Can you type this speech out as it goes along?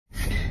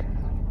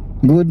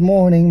Good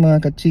morning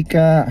mga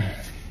kachika.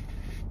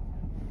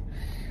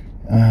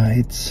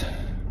 It's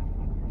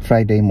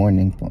Friday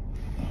morning po,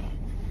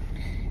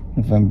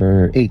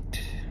 November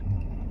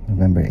 8.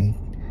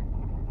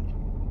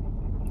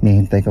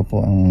 Nihintay ko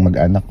po ang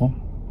mag-anak ko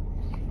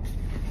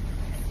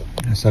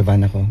sa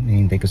van ako.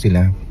 Nihintay ko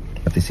sila,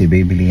 pati si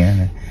baby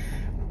Liana,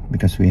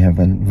 because we have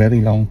a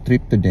very long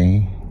trip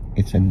today.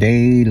 It's a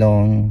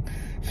day-long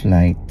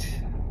flight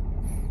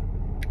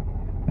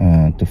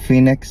to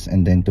Phoenix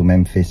and then to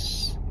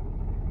Memphis.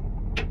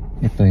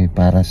 Ito ay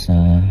para sa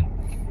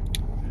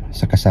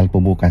kasal po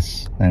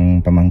bukas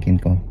ng pamangkin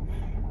ko,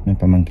 ng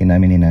pamangkin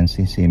namin ni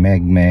Nancy, si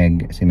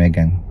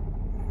Megan.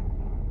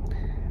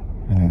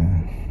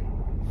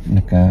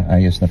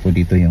 Nakaayos na po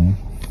dito yung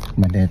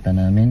maleta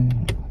namin,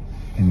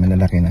 yung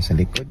malalaki na sa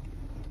likod.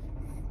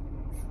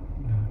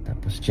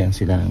 Tapos dyan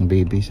sila ang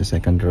baby sa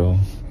second row,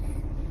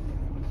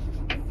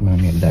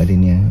 mami at daddy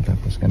niya.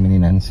 Tapos kami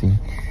ni Nancy,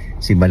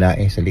 si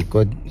Balae sa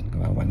likod.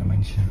 Kawawa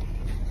naman siya.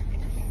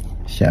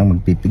 Siya ang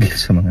magpipigil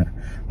sa mga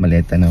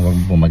maleta na huwag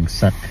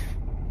bumagsak.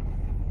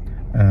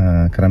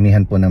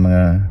 Karamihan po ng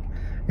mga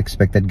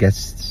expected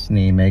guests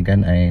ni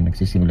Megan ay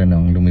nagsisimula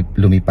ng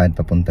lumipad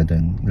papunta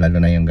dun, lalo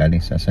na yung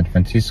galing sa San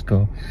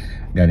Francisco,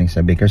 galing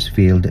sa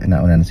Bakersfield.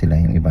 Nauna na sila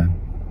yung iba.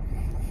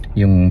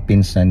 Yung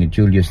pinsan ni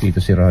Julius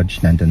dito, si Rog,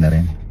 nandun na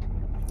rin,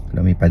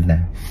 lumipad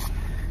na.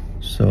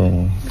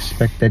 So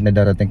expected na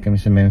darating kami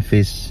sa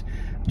Memphis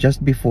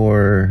just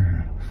before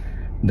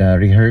the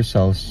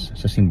rehearsals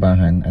sa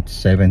simbahan at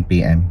 7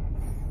 PM.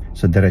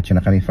 So diretso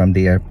na kami from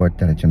the airport,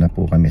 diretso na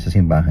po kami sa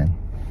simbahan.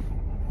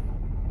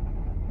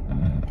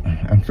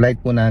 Ang flight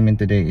po namin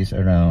today is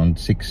around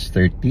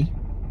 6:30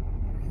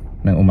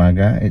 ng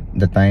umaga.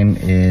 The time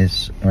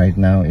is right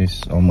now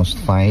is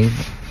almost 5.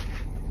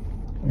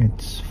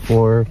 It's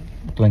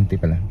 4:20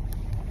 pala.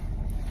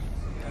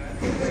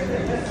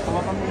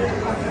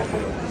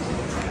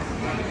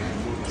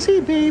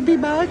 Si baby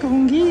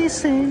bagong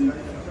gising,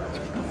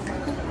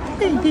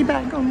 baby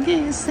bagong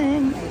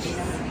gising.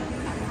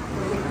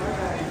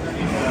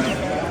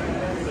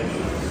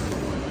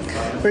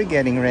 We're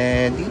getting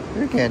ready.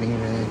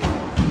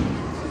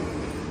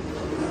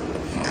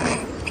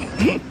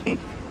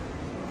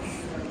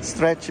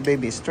 Stretch,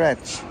 baby,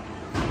 stretch.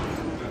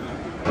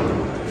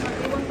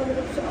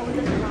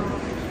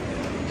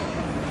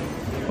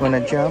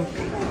 Wanna jump?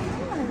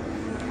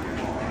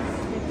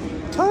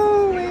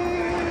 Oh,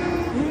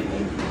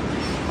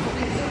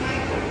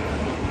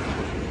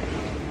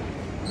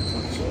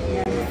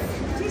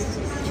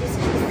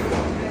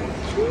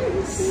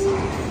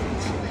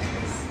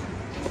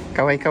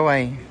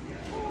 kaway.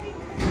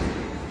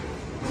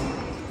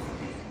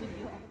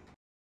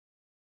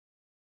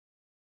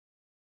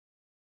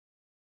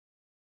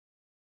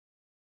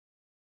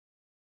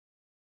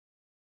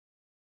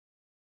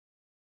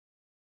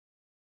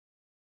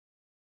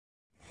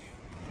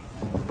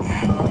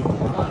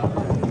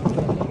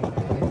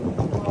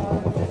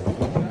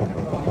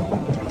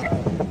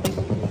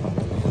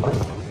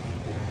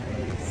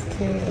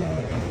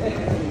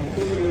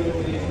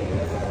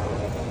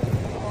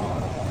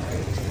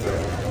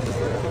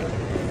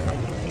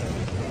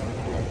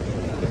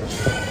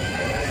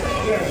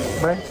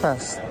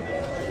 Breakfast.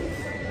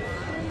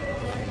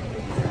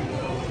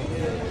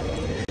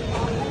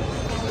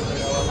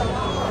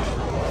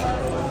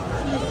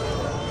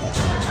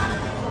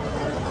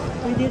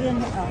 We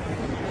didn't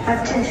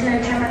Attention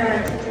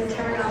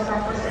terminals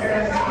officer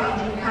of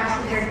paging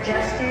passenger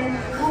Justin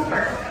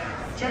Cooper.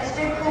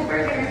 Justin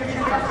Cooper, can you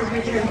return up his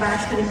return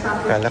back to the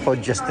Southwest? Kala ko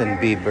Justin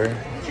Bieber.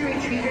 To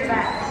retrieve your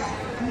bags.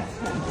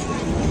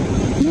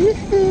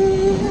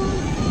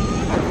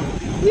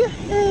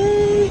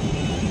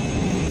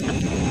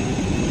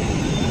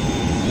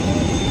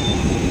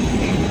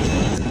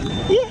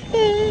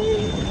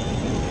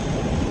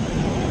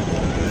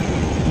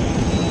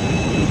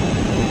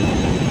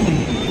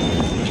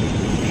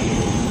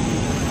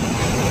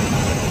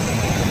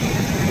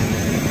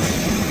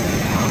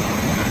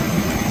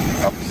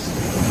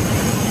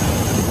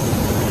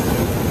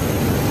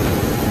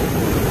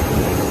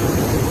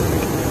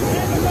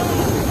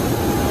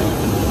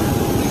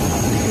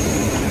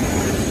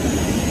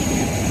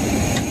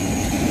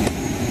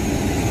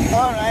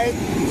 Alright,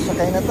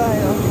 sakay na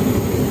tayo.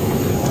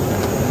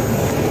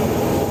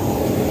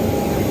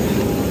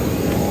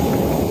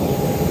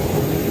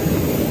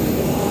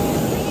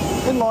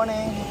 Good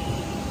morning.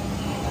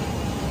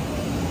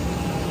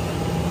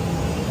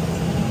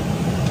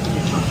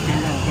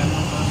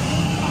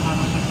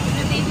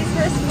 the baby's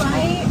first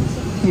flight.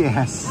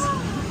 Yes.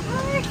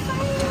 How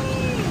exciting!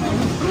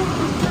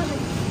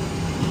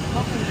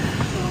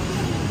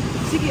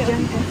 Sige.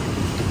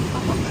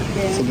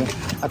 Sige.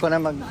 Ako na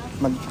mag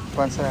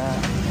sa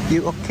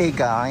you okay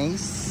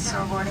guys?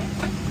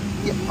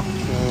 You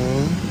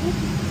okay?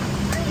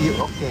 You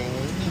okay?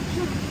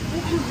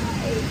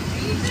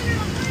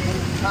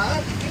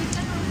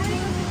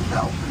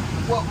 No.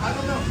 Well, I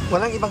don't know.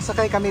 Walang ibang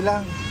sakay, kami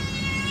lang.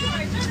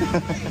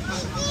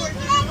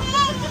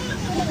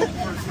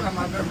 First time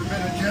I've ever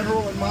been a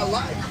general in my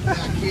life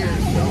back here,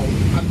 so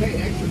I pay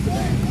extra for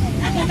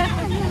that.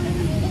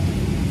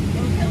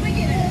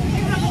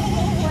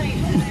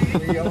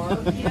 We are. It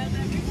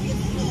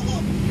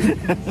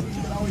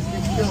always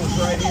gets killed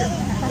right here.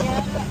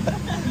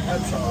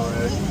 That's all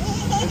right.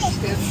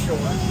 It's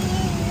short.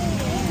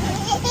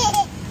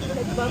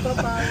 It's Bubba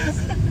Buzz.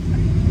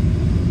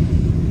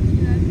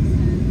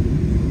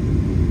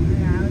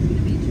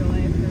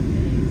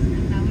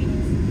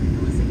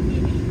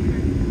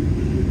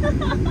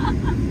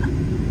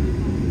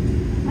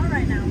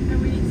 Alright now,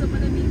 and we need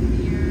someone to meet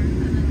here,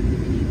 and then we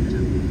need to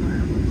jump in the car.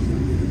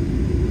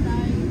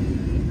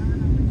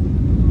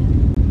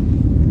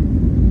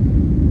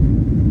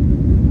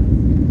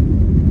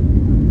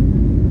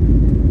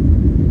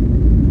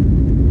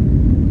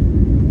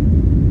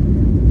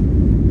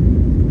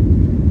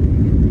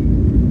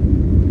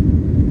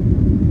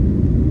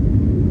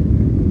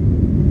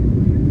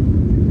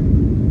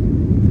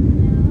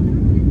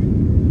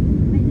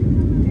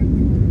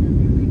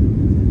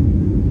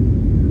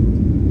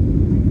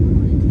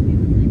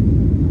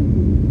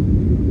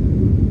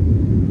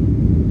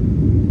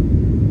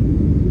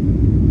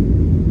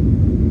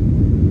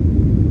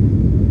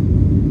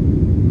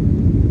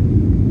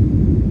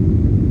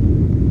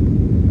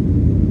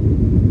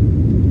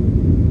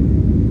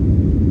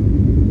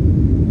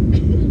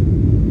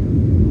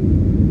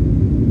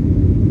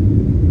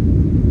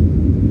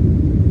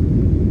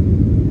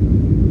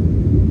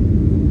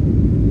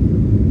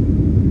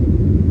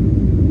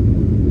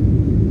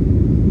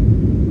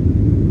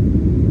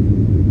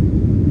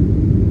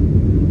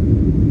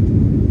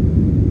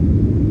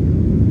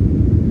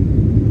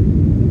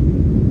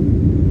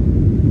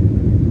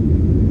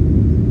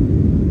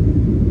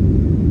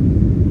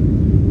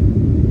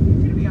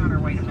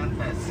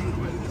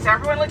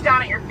 Everyone look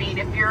down at your feet.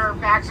 If your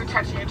bags are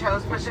touching your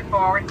toes, push it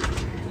forward.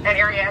 That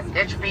area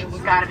at your feet's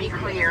got to be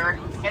clear.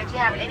 And if you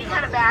have any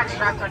kind of bag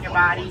strapped on your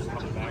body, go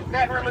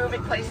ahead and remove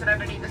it, place it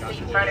underneath the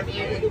seat in front of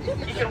you.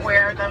 You can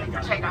wear them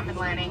for takeoff and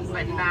landing,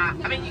 but not,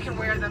 you can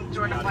wear them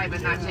during the flight,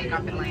 but not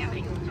takeoff and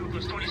landing.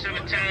 It's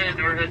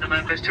 2710, we're heading to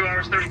Memphis, 2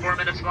 hours, 34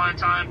 minutes flying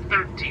time,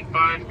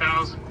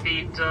 35,000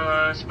 feet.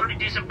 Some pretty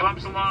decent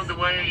bumps along the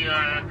way,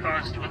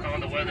 caused with all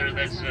the weather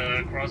that's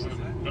across the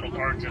middle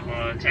part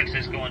of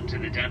Texas going to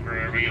the Denver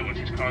area, which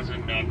is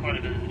causing quite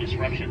a bit of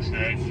disruptions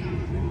today.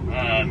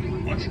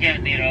 Once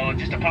again,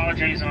 just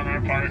apologize on our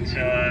part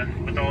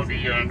with all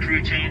the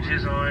crew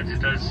changes on it.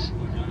 It does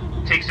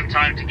take some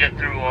time to get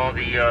through all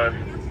the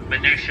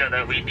minutia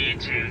that we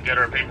need to get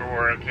our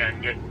paperwork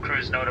and get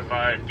crews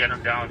notified, get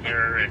them down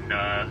here and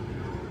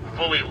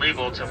fully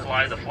legal to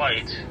fly the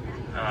flight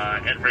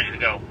and ready to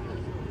go.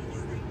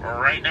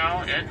 Right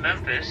now in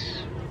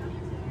Memphis,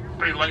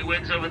 pretty light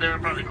winds over there,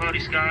 probably cloudy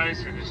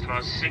skies, and just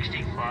about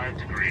 65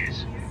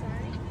 degrees.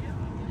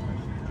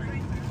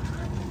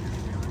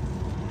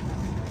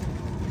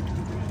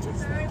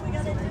 Sorry, we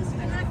gotta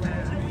disconnect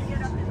until we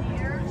get up in the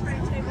air. Tray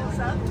tables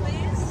up,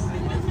 please.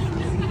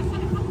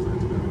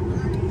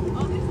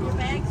 Your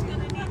bag's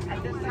gonna need.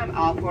 At this time,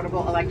 all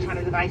portable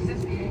electronic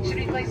devices should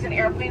be placed in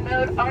airplane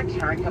mode or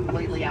turned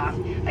completely off.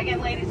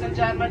 Again, ladies and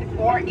gentlemen,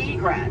 for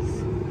egress,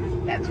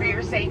 that's for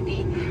your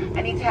safety.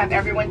 I need to have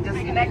everyone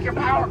disconnect your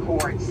power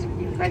cords.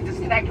 Go ahead,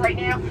 disconnect right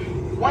now.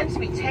 Once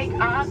we take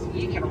off,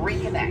 you can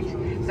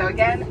reconnect. So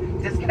again,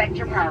 disconnect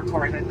your power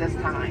cords at this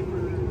time.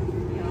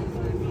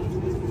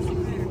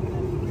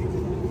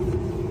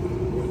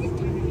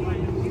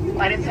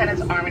 Flight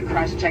attendants arm and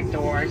cross check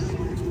doors. It's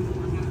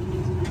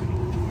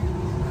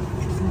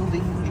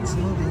moving, it's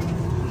moving.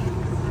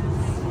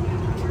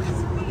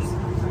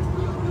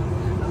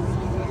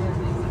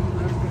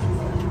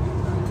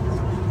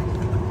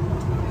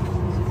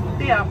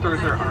 The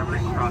afters are arm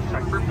and cross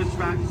check for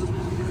dispatch.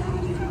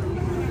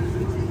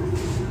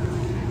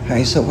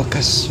 Ay, sa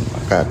wakas,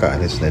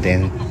 makakaalis na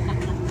din.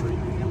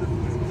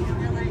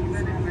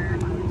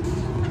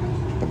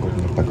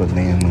 Pagod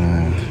na yung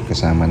mga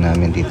kasama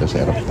namin dito sa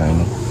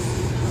aeroplano.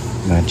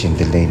 Imagine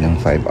delay ng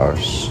 5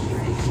 hours.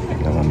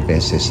 2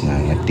 beses na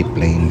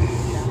nag-deplane.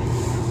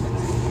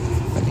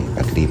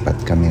 Palipat-lipat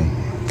kami.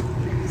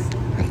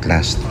 At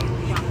last.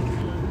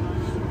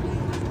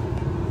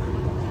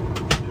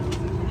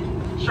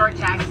 Short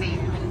taxi.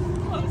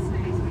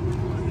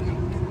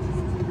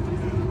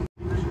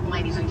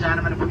 Ladies and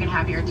gentlemen, if we can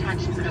have your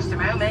attention for just a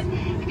moment,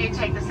 if you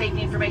take the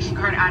safety information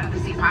card out of the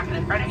seat pocket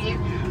in front of you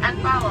and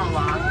follow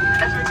along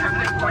as we're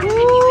terminating 40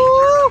 safety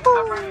features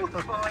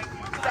of Boeing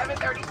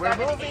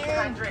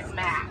 737-800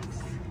 MAX.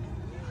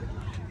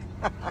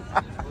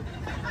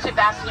 To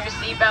fasten your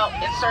seatbelt,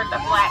 insert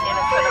the flat end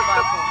into the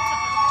buckle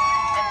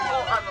and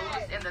pull on the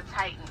loose end to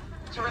tighten.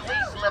 To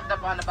release, lift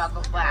up on the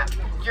buckle flap.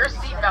 Your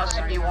seatbelt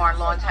should be worn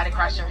low and tight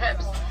across your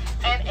hips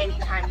and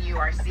anytime you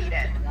are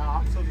seated.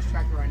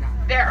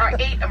 There are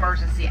 8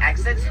 emergency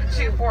exits,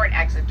 2 forward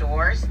exit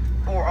doors,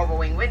 4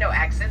 overwing window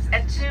exits,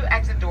 and 2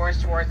 exit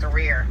doors towards the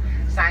rear.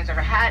 Signs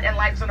overhead and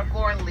lights on the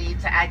floor lead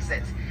to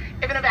exits.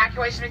 If an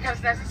evacuation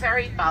becomes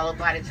necessary, follow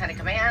flight attendant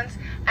commands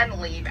and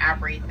leave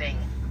everything.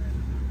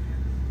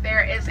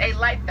 There is a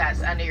life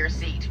vest under your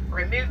seat.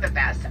 Remove the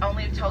vest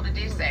only if told to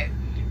do so.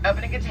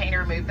 Open a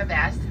container, remove the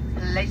vest,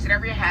 place it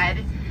over your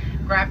head,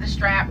 grab the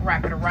strap,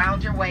 wrap it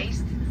around your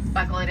waist,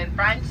 Buckle it in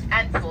front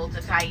and pull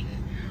to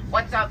tighten.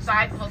 Once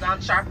outside, pull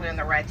down sharply on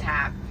the red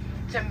tab.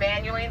 To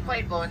manually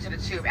inflate, blow into the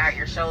tube out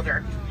your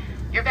shoulder.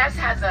 Your vest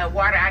has a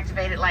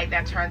water-activated light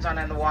that turns on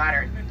in the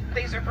water.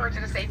 Please refer to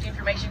the safety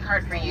information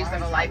card for use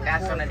of a life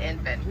vest on an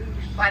infant.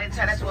 Flight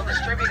attendants will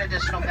distribute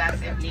additional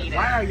vests if needed.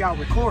 Why are y'all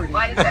recording?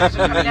 Flight attendants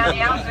are coming down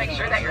the aisle to make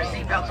sure that your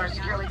seatbelts are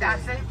securely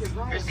fastened,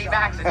 your seat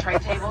backs and tray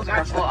tables are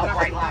in full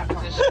upright lock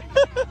position,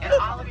 and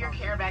all of your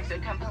care bags are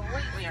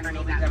completely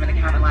underneath them in the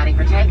cabin lighting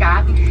for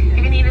takeoff. If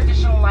you need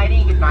additional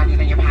lighting, you can find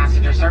it in your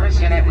passenger service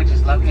unit, which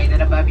is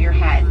located above your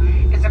head.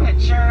 It's a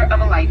picture of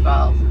a light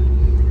bulb.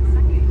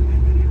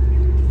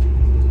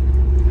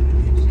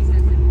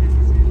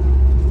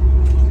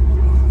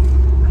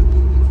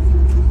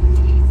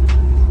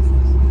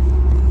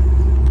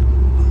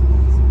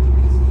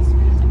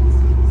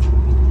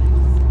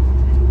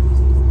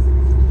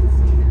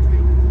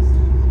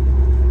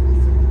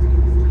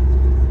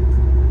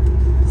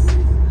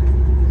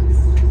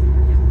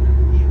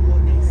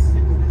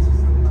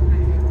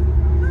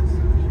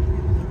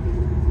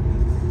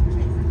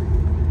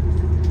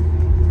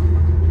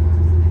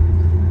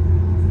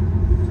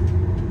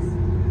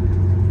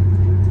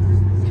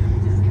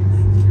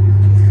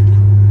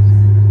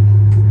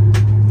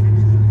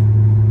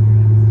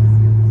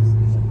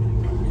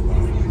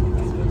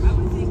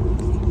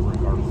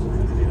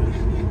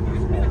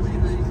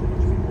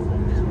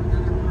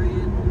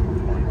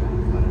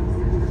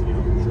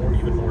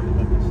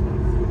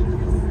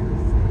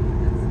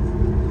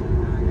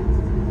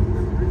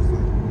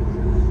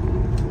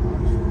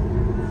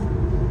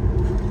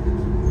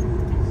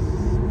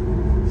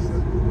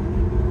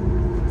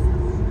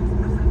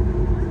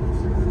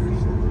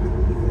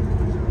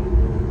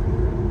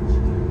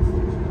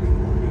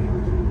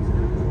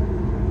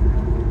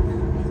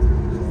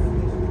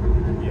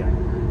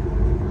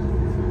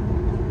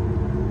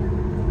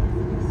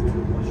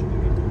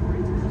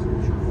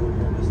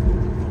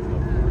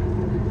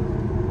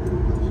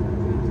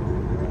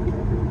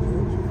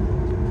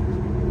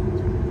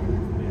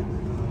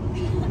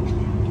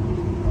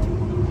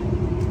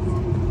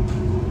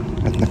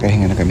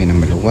 Nakahinga na kami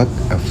ng maluwag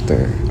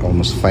after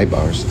almost 5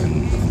 hours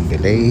ang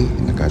delay.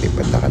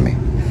 Nakalipad na kami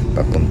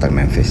papuntang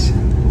Memphis.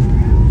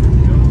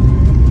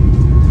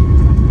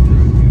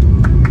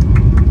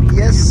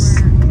 Yes!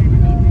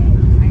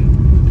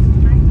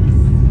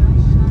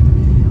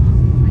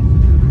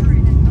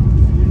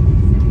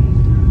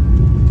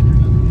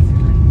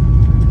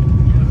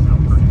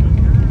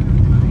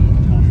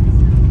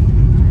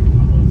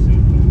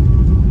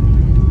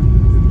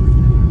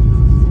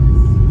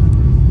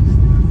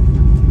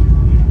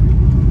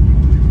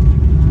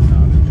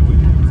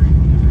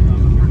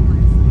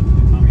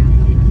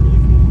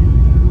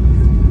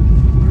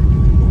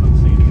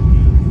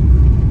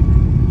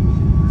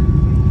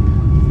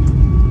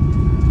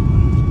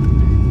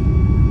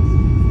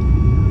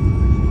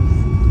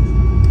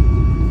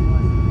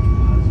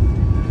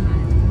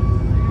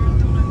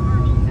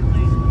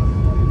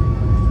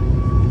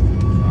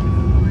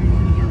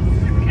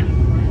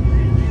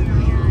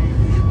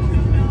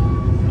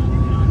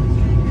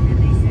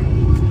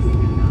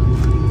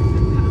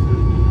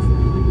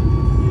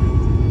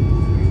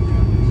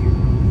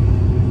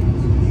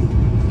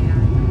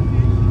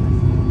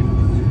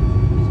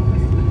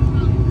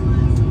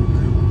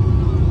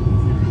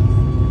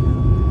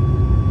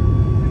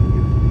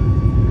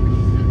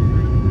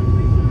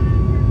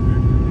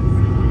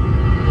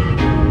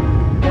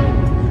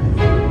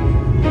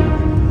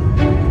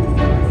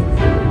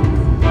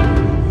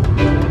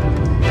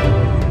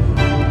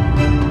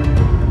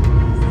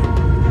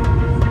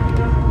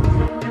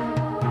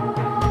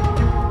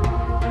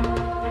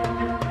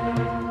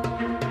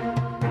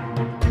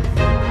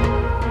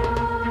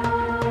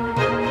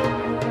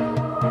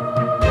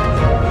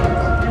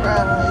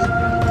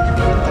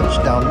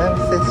 Touchdown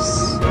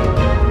Memphis.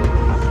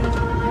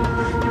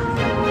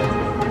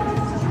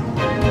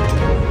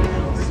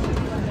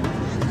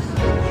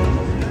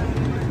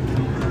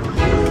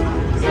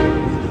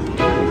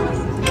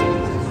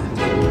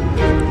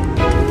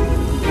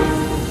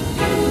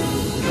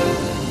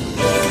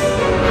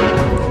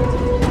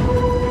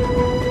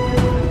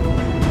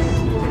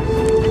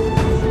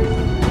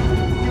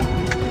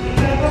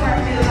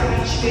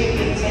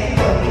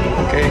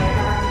 Okay.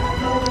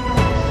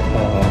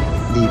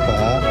 Di ba?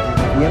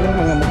 Yan ang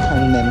mga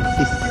mukhang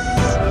Memphis.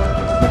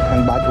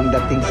 Mukhang bagong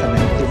dating sa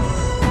Memphis.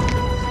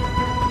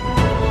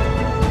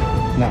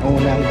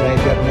 Naunang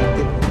driver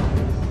natin.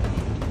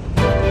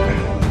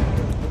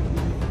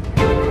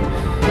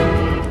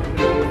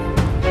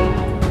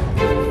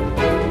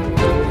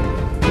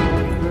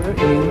 We're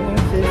in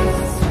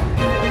Memphis.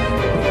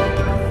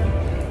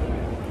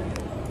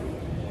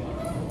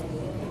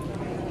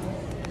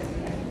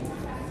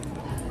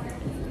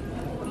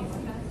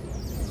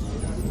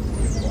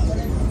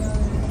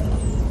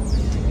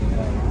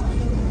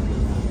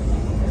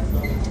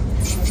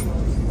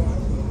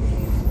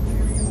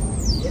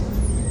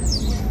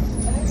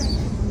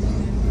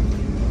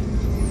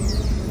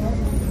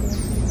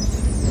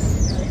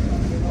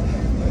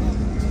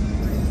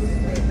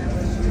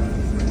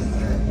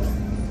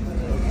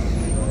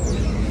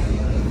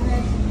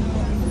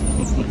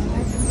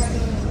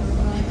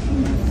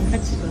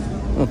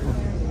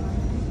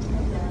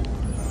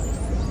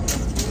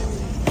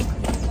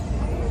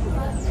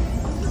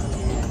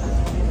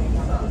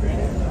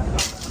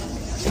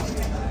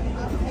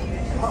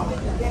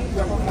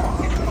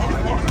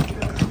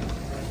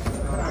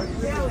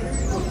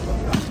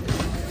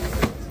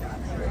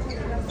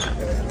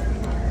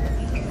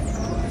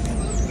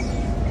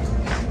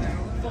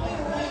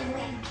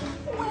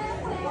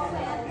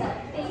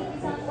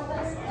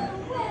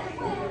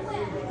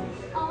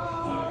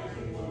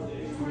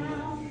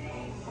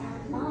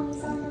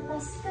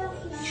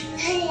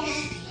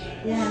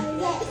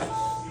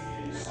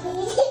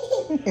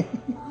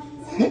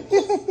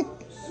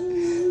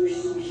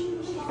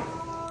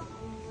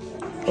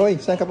 Oy,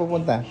 saan ka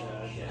pupunta?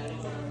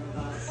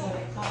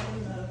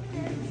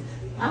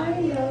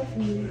 I love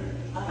you.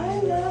 I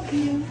love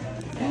you.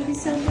 Every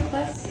single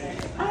bus.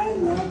 I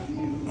love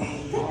you.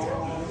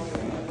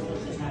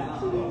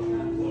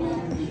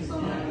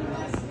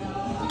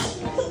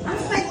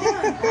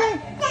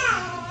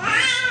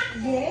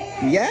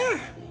 Yeah.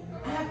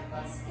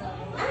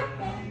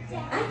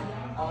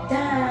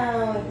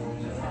 Down.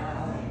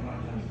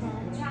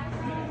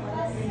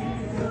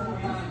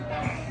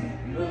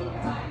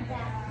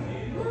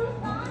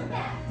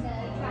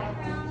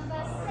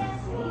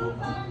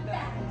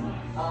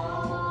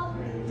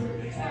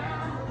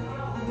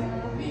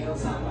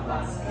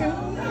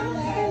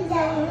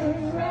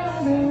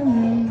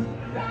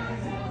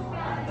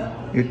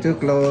 You're too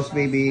close,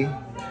 baby.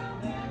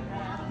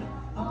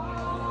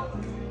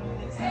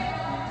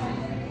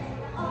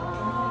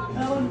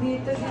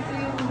 Dito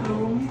yung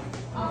room.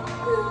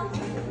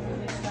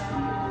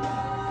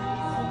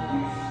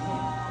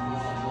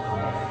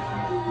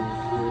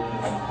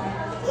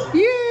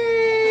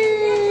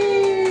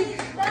 Yay!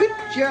 Good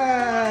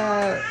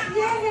job!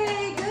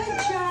 Yay! Good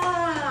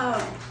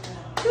job!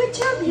 Good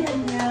job, Yan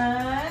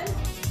Yan!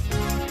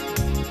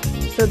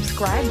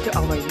 Subscribe to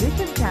our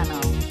YouTube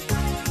channel.